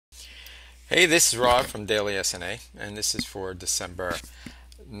Hey, this is Rod from Daily SNA, and this is for December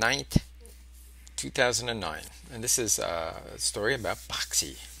 9th, 2009. And this is a story about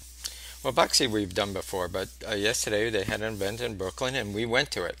Boxee. Well, Boxee we've done before, but yesterday they had an event in Brooklyn, and we went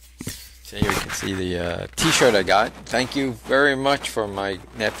to it. So here you can see the t-shirt I got. Thank you very much for my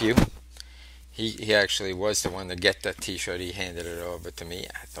nephew. He actually was the one to get the t-shirt. He handed it over to me.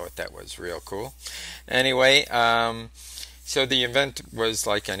 I thought that was real cool. Anyway, so the event was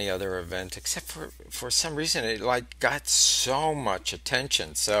like any other event, except for some reason it like got so much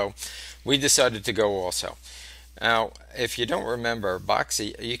attention. So we decided to go also. Now, if you don't remember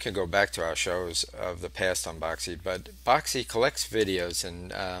Boxee, you can go back to our shows of the past on Boxee, but Boxee collects videos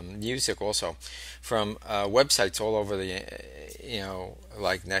and music also from websites all over the,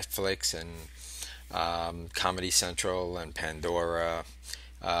 like Netflix and Comedy Central and Pandora.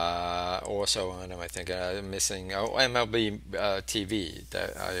 Also on them, I think missing MLB TV.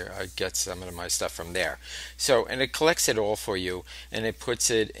 That I get some of my stuff from there. So, and it collects it all for you, and it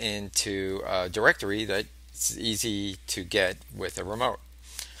puts it into a directory that's easy to get with a remote.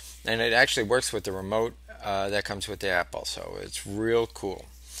 And it actually works with the remote that comes with the Apple, so it's real cool.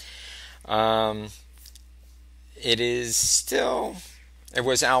 Um, it is still It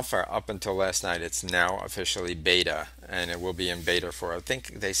was alpha up until last night. It's now officially beta, and it will be in beta for, I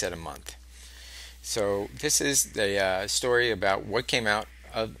think they said, a month. So this is the story about what came out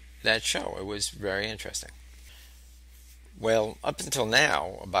of that show. It was very interesting. Well, up until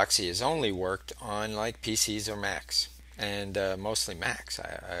now, Boxee has only worked on like PCs or Macs, and mostly Macs,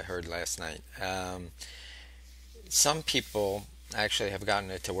 I heard last night. Some people actually have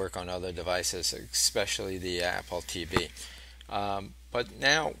gotten it to work on other devices, especially the Apple TV. But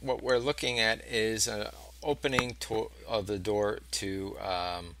now what we're looking at is an opening of the door to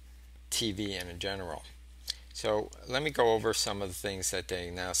TV in general. So let me go over some of the things that they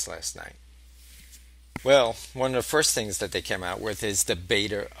announced last night. Well, one of the first things that they came out with is the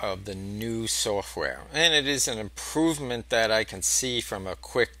beta of the new software. And it is an improvement that I can see from a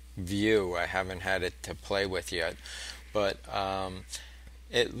quick view. I haven't had it to play with yet. But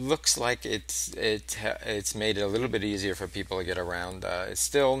it looks like it's made it a little bit easier for people to get around. It's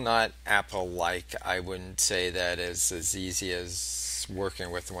still not Apple-like. I wouldn't say that is as easy as working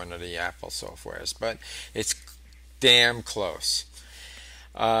with one of the Apple softwares, but it's damn close.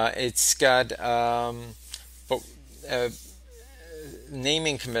 It's got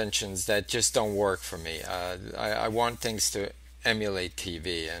naming conventions that just don't work for me. I want things to emulate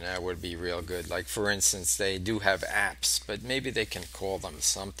TV, and that would be real good. Like, for instance, they do have apps, but maybe they can call them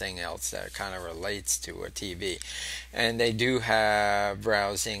something else that kind of relates to a TV. And they do have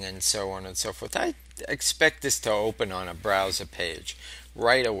browsing and so on and so forth. I expect this to open on a browser page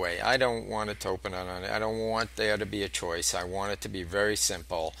right away. I don't want it to open on it. I don't want there to be a choice. I want it to be very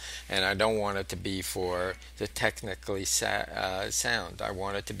simple, and I don't want it to be for the technically sound. I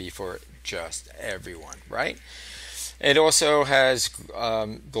want it to be for just everyone, right? It also has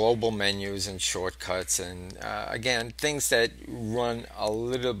global menus and shortcuts, and again, things that run a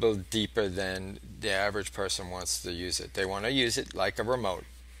little bit deeper than the average person wants to use it. They want to use it like a remote.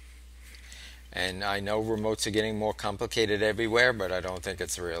 And I know remotes are getting more complicated everywhere, but I don't think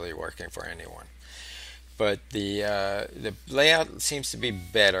it's really working for anyone. But the layout seems to be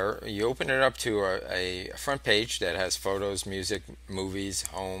better. You open it up to a front page that has photos, music, movies,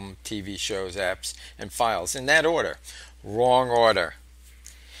 home, TV shows, apps, and files in that order. Wrong order.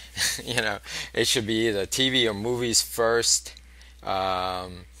 It should be either TV or movies first,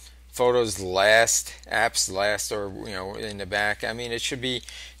 photos last, apps last, or in the back. I mean, it should be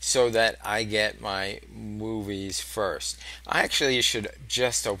so that I get my movies first. I actually should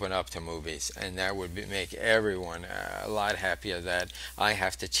just open up to movies, and that would make everyone a lot happier that I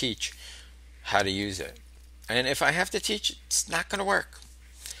have to teach how to use it. And if I have to teach, it's not going to work.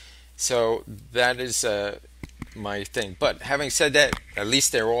 So that is my thing. But having said that, at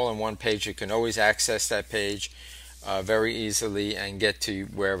least they're all on one page. You can always access that page very easily and get to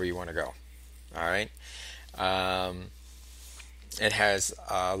wherever you want to go. All right. It has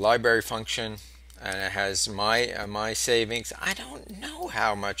a library function, and it has my savings. I don't know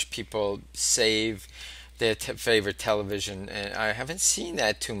how much people save their favorite television, and I haven't seen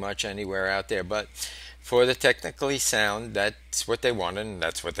that too much anywhere out there. But for the technically sound, that's what they wanted, and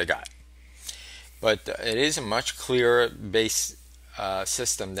that's what they got. But it is a much clearer base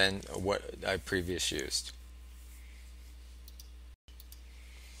system than what I previously used.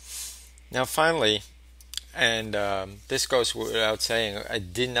 Now, finally, and this goes without saying, I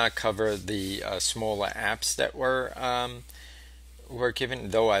did not cover the smaller apps that were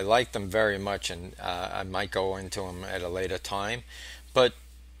given, though I like them very much, and I might go into them at a later time. But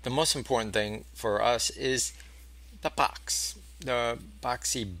the most important thing for us is the box, the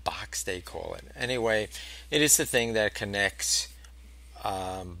Boxee box they call it. Anyway, it is the thing that connects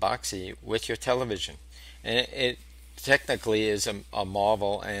Boxee with your television, and it technically is a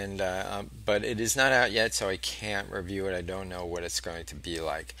marvel, and but it is not out yet, so I can't review it. I don't know what it's going to be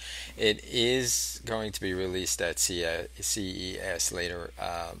like. It is going to be released at CES later.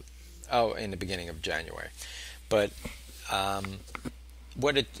 In the beginning of January, but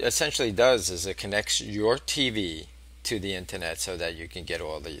what it essentially does is it connects your TV to the internet so that you can get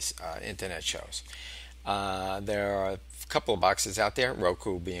all these internet shows. There are a couple of boxes out there,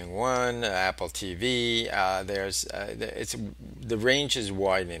 Roku being one, Apple TV. The range is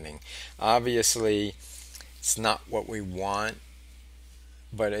widening. Obviously, it's not what we want,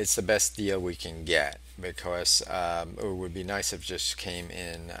 but it's the best deal we can get because it would be nice if it just came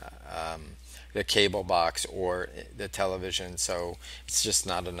in the cable box or the television, so it's just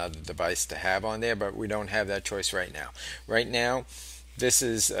not another device to have on there, but we don't have that choice right now. Right now, this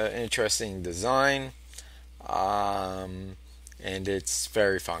is an interesting design, and it's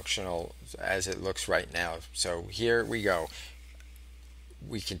very functional as it looks right now. So here we go.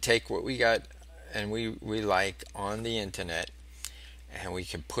 We can take what we got and we like on the internet, and we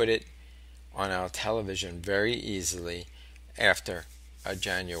can put it on our television very easily after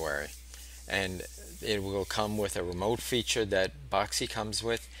January. And it will come with a remote feature that Boxee comes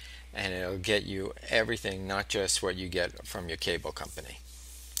with, and it'll get you everything, not just what you get from your cable company.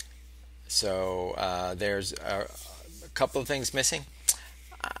 So there's a couple of things missing.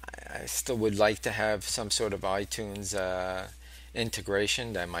 I still would like to have some sort of iTunes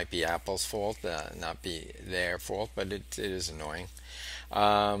integration. That might be Apple's fault, not be their fault, but it is annoying.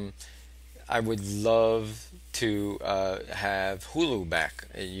 I would love to have Hulu back.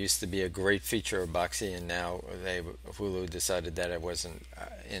 It used to be a great feature of Boxee, and now Hulu decided that it wasn't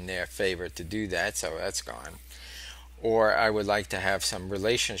in their favor to do that, so that's gone. Or I would like to have some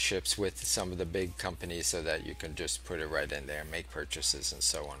relationships with some of the big companies so that you can just put it right in there, make purchases, and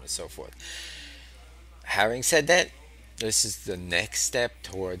so on and so forth. Having said that, this is the next step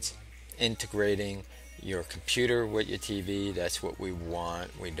towards integrating your computer with your TV. That's what we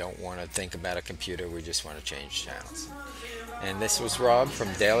want. We don't want to think about a computer. We just want to change channels. And this was Rob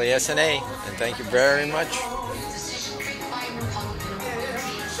from Daily SNA, and thank you very much.